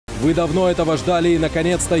Вы давно этого ждали, и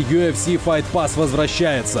наконец-то UFC Fight Pass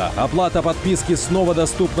возвращается. Оплата подписки снова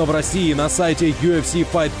доступна в России на сайте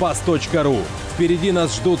ufcfightpass.ru. Впереди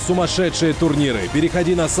нас ждут сумасшедшие турниры.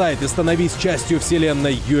 Переходи на сайт и становись частью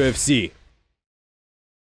вселенной UFC.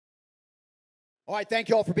 All right, thank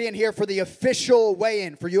you all for being here for the official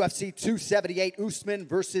weigh-in for UFC 278, Usman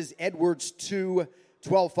versus Edwards 2.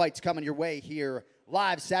 12 fights coming your way here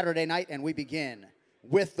live Saturday night, and we begin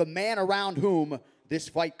with the man around whom this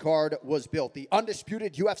fight card was built. The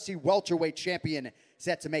undisputed UFC welterweight champion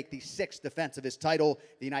set to make the 6th defense of his title,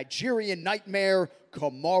 the Nigerian Nightmare,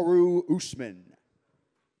 Kamaru Usman.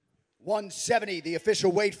 170, the official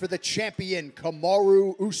weight for the champion,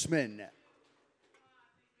 Kamaru Usman.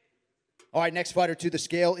 All right, next fighter to the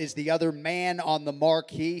scale is the other man on the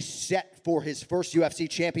marquee, set for his first UFC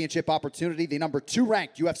championship opportunity, the number 2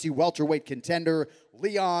 ranked UFC welterweight contender,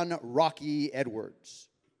 Leon Rocky Edwards.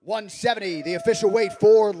 170, the official weight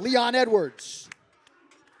for Leon Edwards.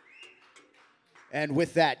 And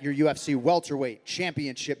with that, your UFC welterweight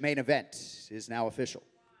championship main event is now official.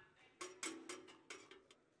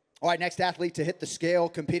 All right, next athlete to hit the scale,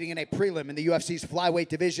 competing in a prelim in the UFC's flyweight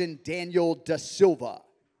division, Daniel Da Silva.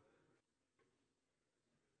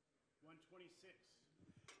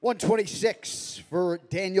 126 for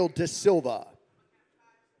Daniel Da Silva.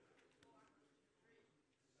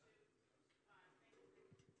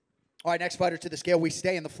 All right, next fighter to the scale. We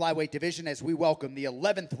stay in the flyweight division as we welcome the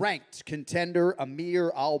 11th ranked contender,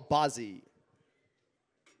 Amir Albazi.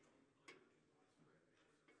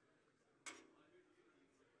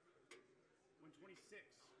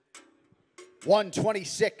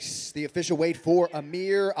 126, the official weight for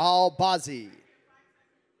Amir Albazi.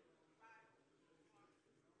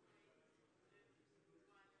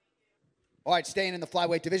 All right, staying in the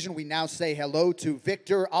flyweight division, we now say hello to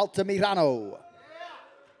Victor Altamirano.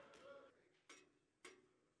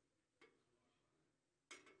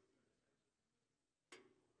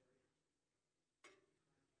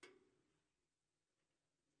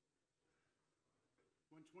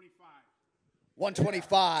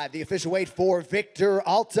 $125, the official weight for Victor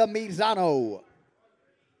Altamirano.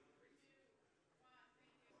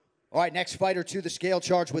 All right, next fighter to the scale,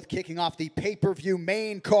 charged with kicking off the pay-per-view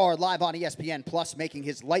main card live on ESPN Plus, making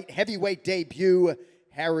his light heavyweight debut,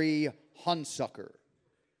 Harry Hunsucker.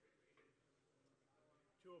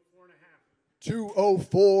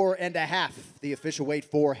 204.5, the official weight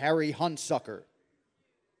for Harry Hunsucker.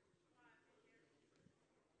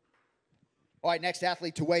 All right, next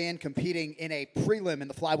athlete to weigh in, competing in a prelim in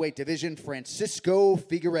the flyweight division, Francisco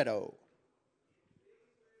Figueiredo.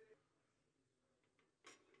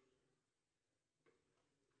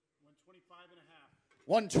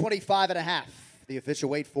 125.5, the official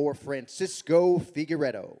weight for Francisco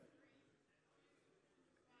Figueiredo.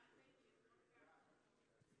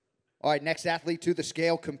 All right, next athlete to the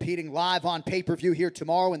scale, competing live on pay-per-view here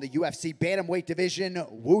tomorrow in the UFC bantamweight division,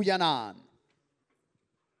 Wu Yanan.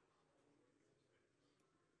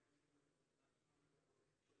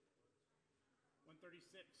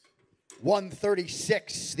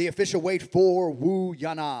 136, the official weight for Wu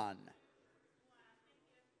Yanan.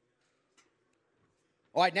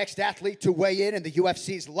 All right, next athlete to weigh in the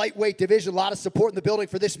UFC's lightweight division. A lot of support in the building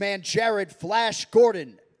for this man, Jared Flash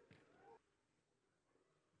Gordon.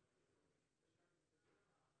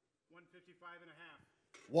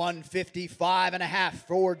 155.5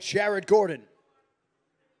 for Jared Gordon.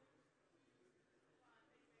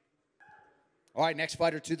 All right, next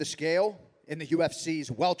fighter to the scale in the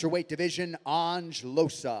UFC's welterweight division, Ange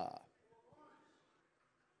Losa.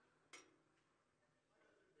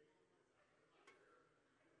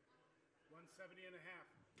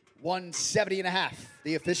 170.5,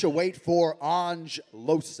 the official weight for Ange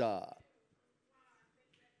Losa.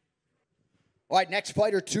 All right, next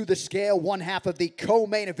fighter to the scale, one half of the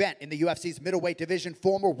co-main event in the UFC's middleweight division,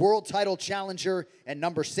 former world title challenger and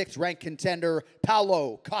number 6 ranked contender,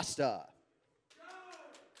 Paulo Costa.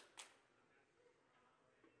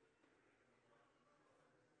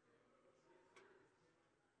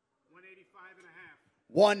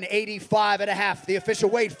 185.5, the official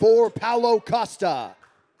weight for Paulo Costa.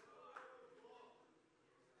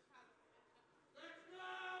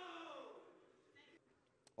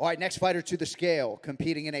 All right, next fighter to the scale,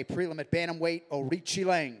 competing in a prelim at bantamweight, Orichi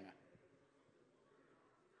Leng.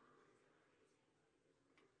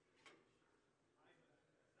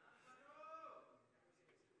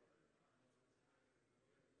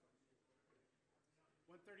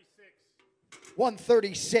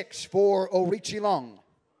 136 for Orichi Leng.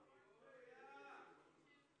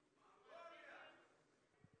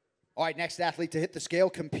 All right, next athlete to hit the scale,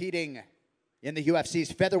 competing In the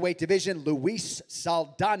UFC's featherweight division, Luis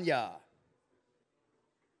Saldana.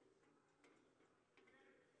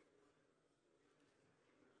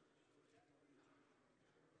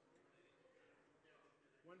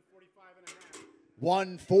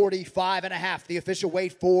 $145.5, the official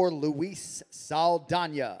weight for Luis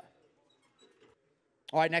Saldana.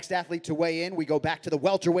 All right, next athlete to weigh in, we go back to the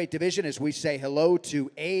welterweight division as we say hello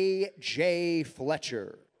to A.J.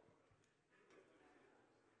 Fletcher.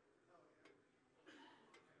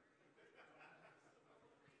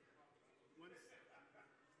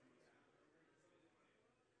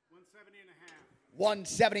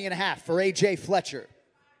 $170.5 for A.J. Fletcher.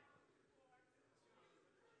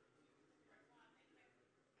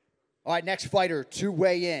 All right, next fighter to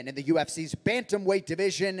weigh in the UFC's bantamweight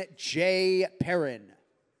division, Jay Perrin.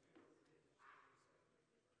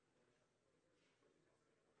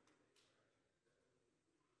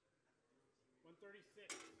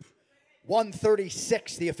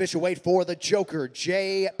 136, the official weight for the Joker,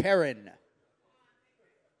 Jay Perrin.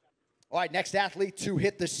 All right, next athlete to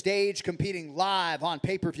hit the stage, competing live on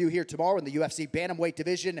pay-per-view here tomorrow in the UFC bantamweight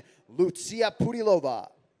division, Lucia Purilova.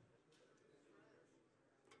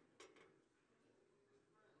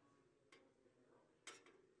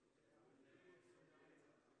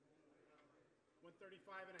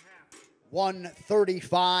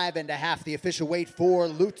 $135.5, the official weight for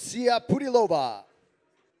Lucia Purilova.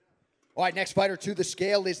 All right, next fighter to the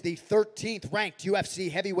scale is the 13th ranked UFC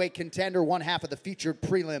heavyweight contender, one half of the featured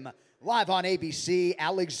prelim, live on ABC,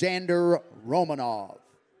 Alexander Romanov.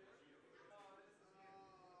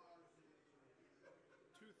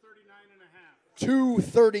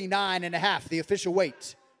 $239.5, the official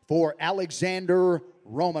weight for Alexander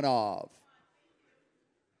Romanov.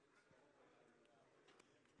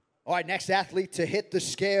 All right, next athlete to hit the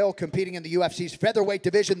scale, competing in the UFC's featherweight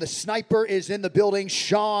division. The sniper is in the building,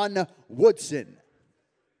 Sean Woodson.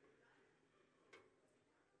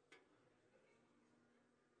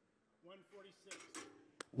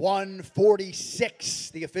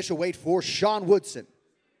 $146, the official weight for Sean Woodson.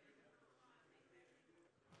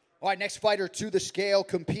 All right, next fighter to the scale,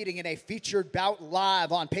 competing in a featured bout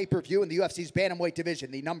live on pay-per-view in the UFC's bantamweight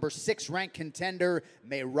division. The number 6 ranked contender,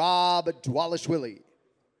 Merab Dvalishvili.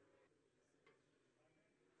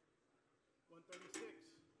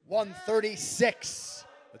 $136,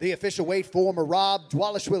 the official weight for Merab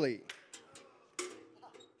Dvalishvili.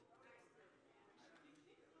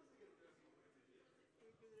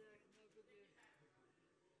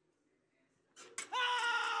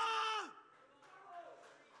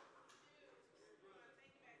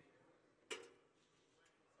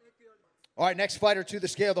 All right, next fighter to the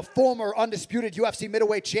scale, the former undisputed UFC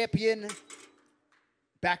middleweight champion,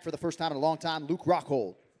 back for the first time in a long time, Luke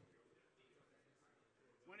Rockhold.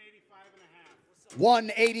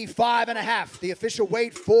 $185.5, the official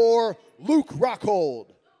weight for Luke Rockhold.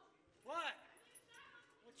 What?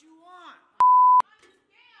 What you want?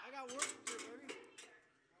 I got work to do, baby.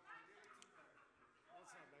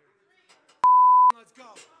 Let's go.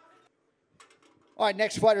 All right,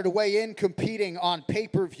 next fighter to weigh in, competing on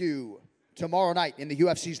pay-per-view tomorrow night in the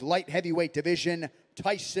UFC's light heavyweight division,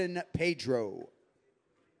 Tyson Pedro.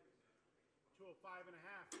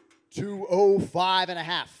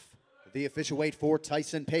 $205.5, the official weight for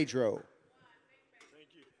Tyson Pedro. Thank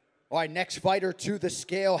you. All right, next fighter to the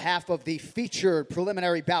scale, half of the featured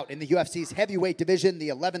preliminary bout in the UFC's heavyweight division, the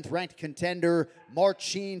 11th ranked contender,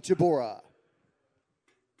 Marcin Tybura.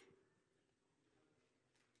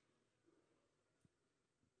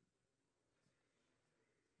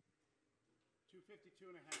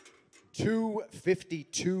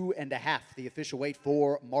 $252.5, the official weight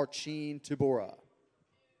for Marcin Tybura. All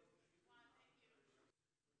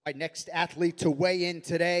right, next athlete to weigh in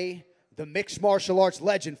today, the mixed martial arts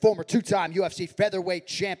legend, former 2-time UFC featherweight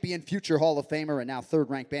champion, future Hall of Famer, and now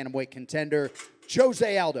 3rd-ranked bantamweight contender,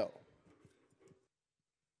 Jose Aldo.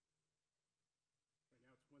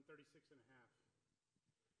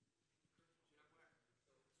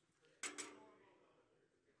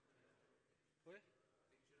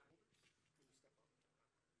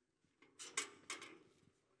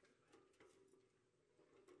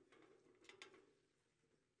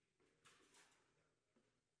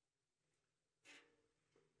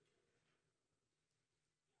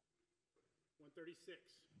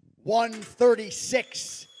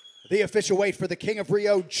 $136, the official weight for the King of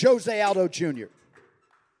Rio, Jose Aldo Jr.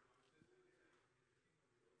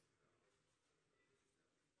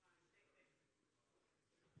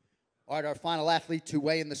 All right, our final athlete to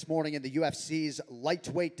weigh in this morning in the UFC's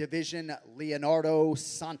lightweight division, Leonardo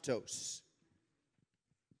Santos.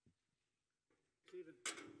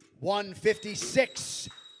 $156,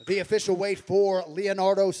 the official weight for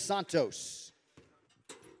Leonardo Santos.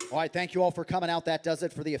 All right, thank you all for coming out. That does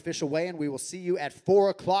it for the official weigh-in. We will see you at 4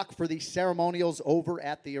 o'clock for the ceremonials over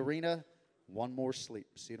at the arena. One more sleep.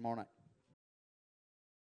 See you tomorrow night.